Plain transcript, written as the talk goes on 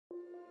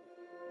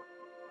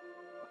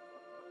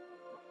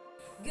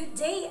Good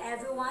day,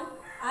 everyone.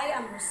 I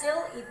am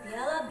Rosil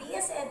Ipiela,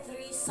 BS Ed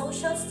 3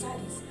 Social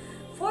Studies.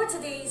 For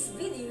today's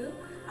video,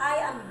 I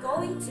am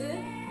going to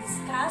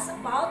discuss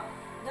about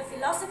the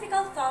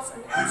philosophical thoughts on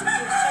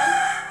education,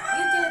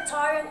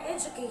 Utilitarian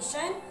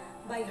Education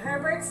by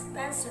Herbert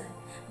Spencer.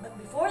 But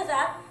before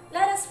that,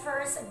 let us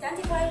first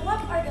identify what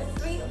are the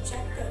three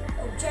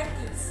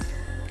objectives.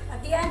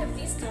 At the end of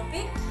this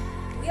topic,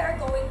 we are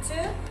going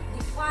to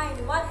define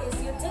what is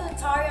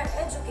utilitarian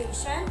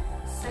education.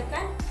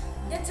 Second,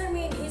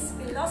 determine his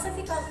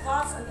philosophical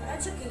thoughts on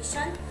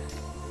education.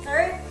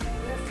 Third,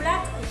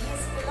 reflect on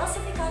his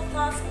philosophical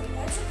thoughts on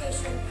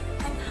education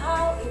and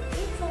how it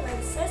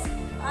influences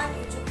on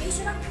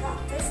educational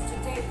practice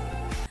today.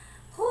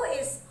 Who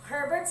is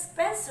Herbert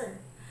Spencer?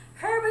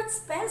 Herbert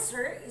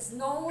Spencer is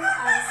known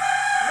as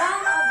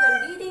one of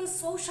the leading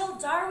social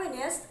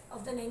Darwinists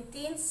of the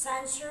 19th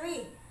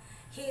century.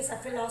 He is a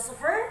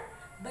philosopher,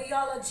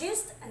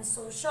 biologist, and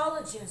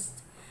sociologist.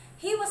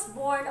 He was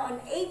born on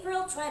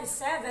April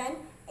 27,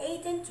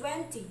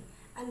 1820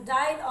 and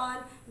died on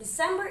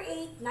December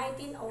 8,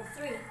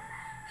 1903.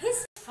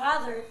 His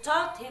father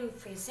taught him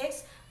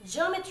physics,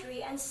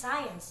 geometry, and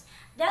science.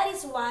 That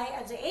is why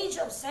at the age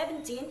of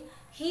 17,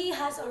 he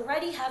has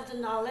already have the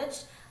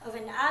knowledge of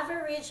an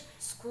average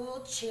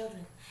school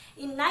children.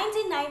 In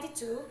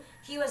 1992,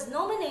 he was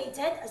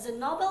nominated as a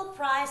Nobel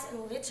Prize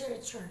in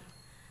Literature.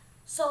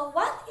 So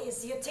what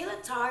is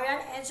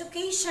utilitarian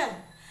education?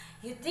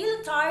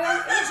 Utilitarian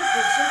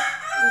education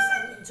is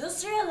an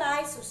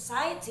industrialized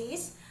society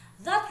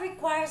that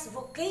requires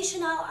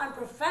vocational and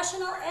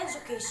professional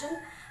education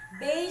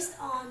based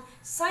on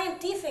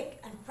scientific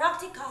and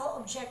practical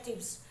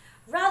objectives,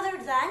 rather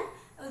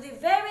than the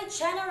very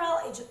general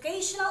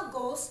educational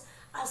goals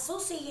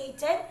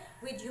associated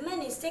with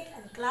humanistic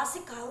and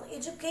classical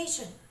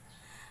education.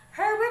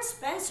 Herbert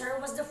Spencer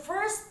was the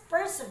first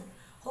person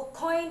who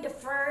coined the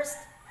phrase,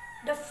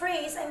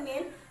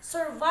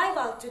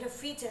 survival to the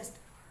fittest.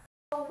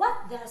 So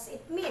what does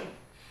it mean?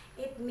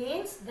 It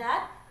means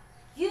that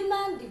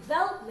human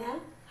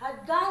development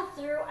had gone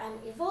through an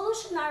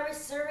evolutionary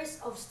series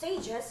of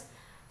stages,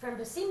 from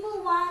the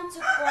simple one to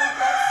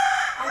complex,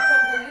 and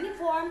from the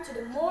uniform to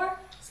the more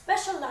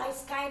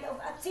specialized kind of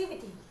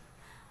activity.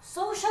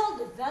 Social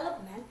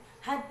development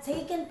had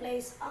taken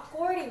place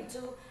according to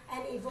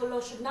an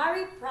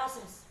evolutionary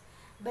process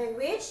by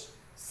which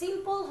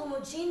simple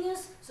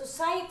homogeneous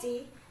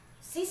society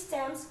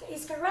systems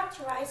is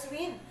characterized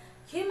with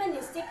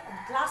humanistic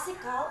and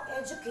classical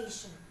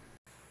education.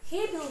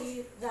 He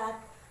believed that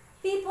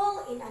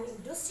people in an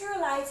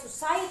industrialized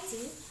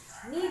society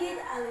needed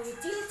a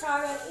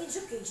utilitarian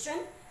education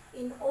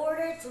in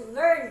order to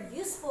learn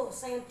useful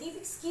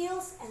scientific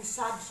skills and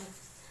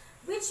subjects,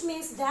 which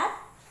means that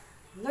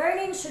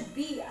learning should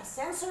be a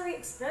sensory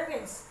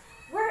experience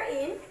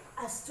wherein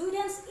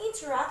students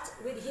interact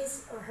with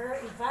his or her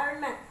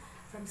environment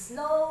from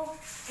slow,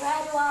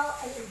 gradual,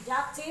 and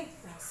inductive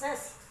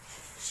process.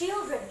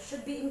 Children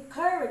should be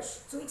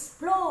encouraged to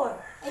explore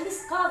and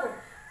discover,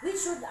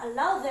 which would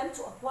allow them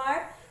to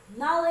acquire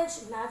knowledge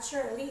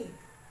naturally.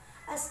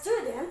 A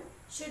student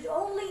should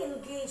only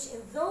engage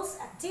in those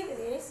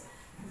activities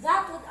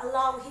that would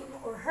allow him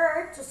or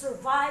her to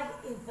survive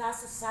in the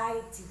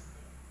society.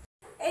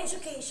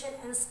 Education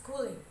and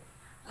schooling.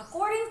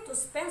 According to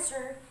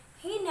Spencer,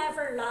 he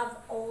never loved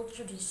old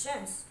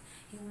traditions.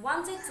 He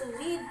wanted to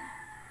lead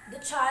the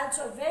child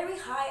to a very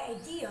high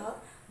ideal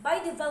by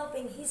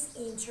developing his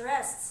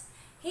interests.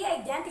 He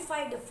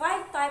identified the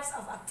 5 types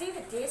of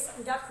activities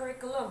in the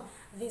curriculum.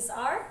 These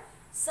are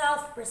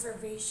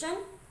self-preservation,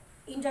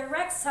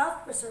 indirect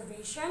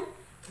self-preservation,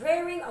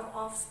 rearing of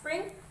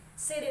offspring,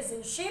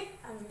 citizenship,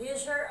 and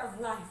leisure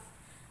of life.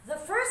 The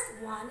first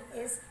one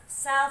is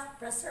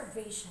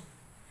self-preservation.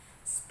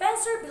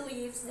 Spencer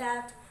believes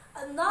that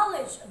a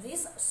knowledge of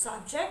this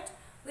subject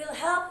will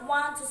help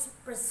one to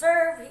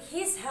preserve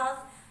his health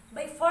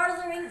by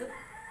furthering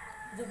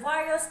the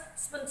various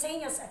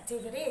spontaneous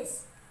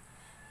activities.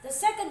 The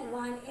second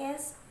one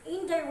is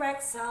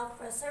indirect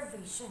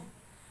self-preservation.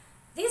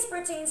 This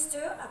pertains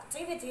to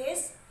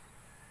activities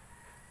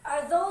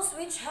are those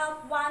which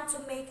help one to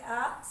make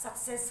a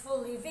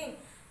successful living.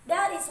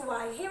 That is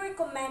why he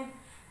recommends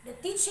the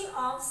teaching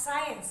of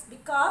science,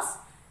 because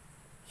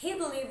he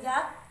believed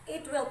that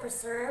it will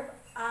preserve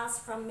us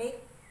from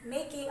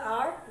making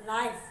our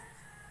life.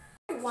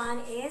 The third one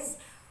is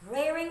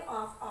rearing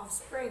of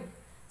offspring.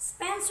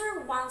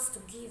 Spencer wants to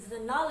give the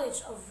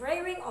knowledge of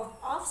rearing of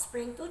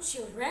offspring to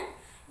children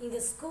in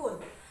the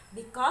school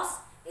because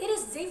it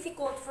is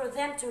difficult for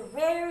them to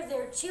rear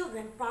their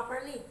children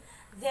properly.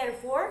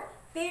 Therefore,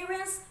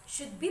 parents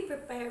should be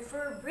prepared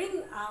for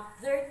bringing up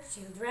their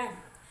children.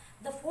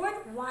 The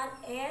fourth one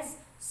is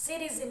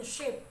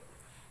citizenship.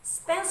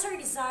 Spencer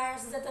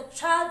desires that a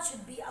child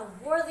should be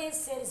a worthy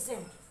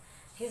citizen.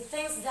 He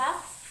thinks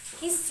that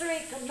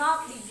history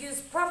cannot be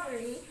used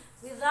properly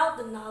without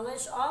the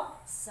knowledge of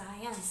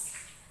science.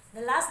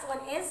 The last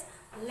one is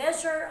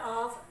leisure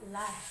of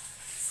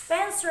life.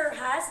 Spencer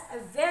has a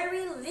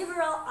very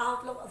liberal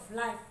outlook of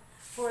life.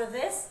 For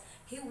this,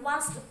 he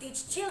wants to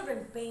teach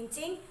children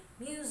painting,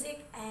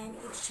 music, and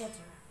etc.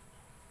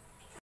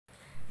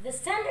 The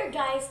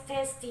standardized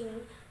testing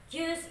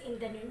used in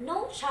the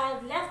No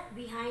Child Left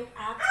Behind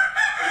Act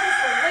is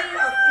a way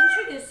of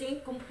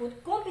introducing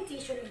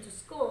competition into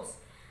schools,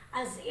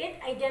 as it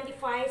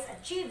identifies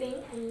achieving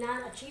and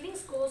non-achieving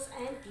schools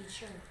and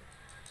teachers.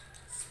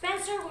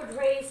 Spencer would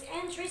raise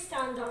entry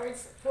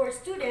standards for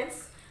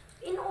students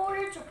in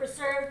order to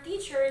preserve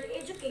teacher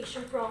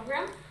education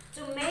program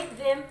to make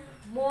them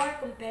more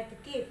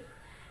competitive.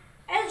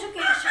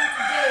 Education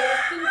today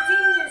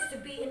continues to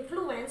be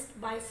influenced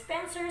by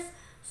Spencer's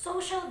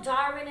social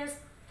Darwinist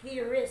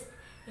theorist.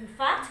 In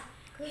fact,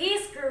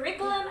 his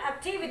curriculum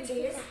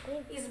activities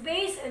is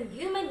based on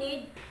human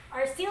need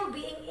are still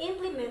being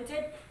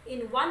implemented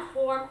in one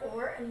form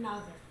or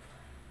another.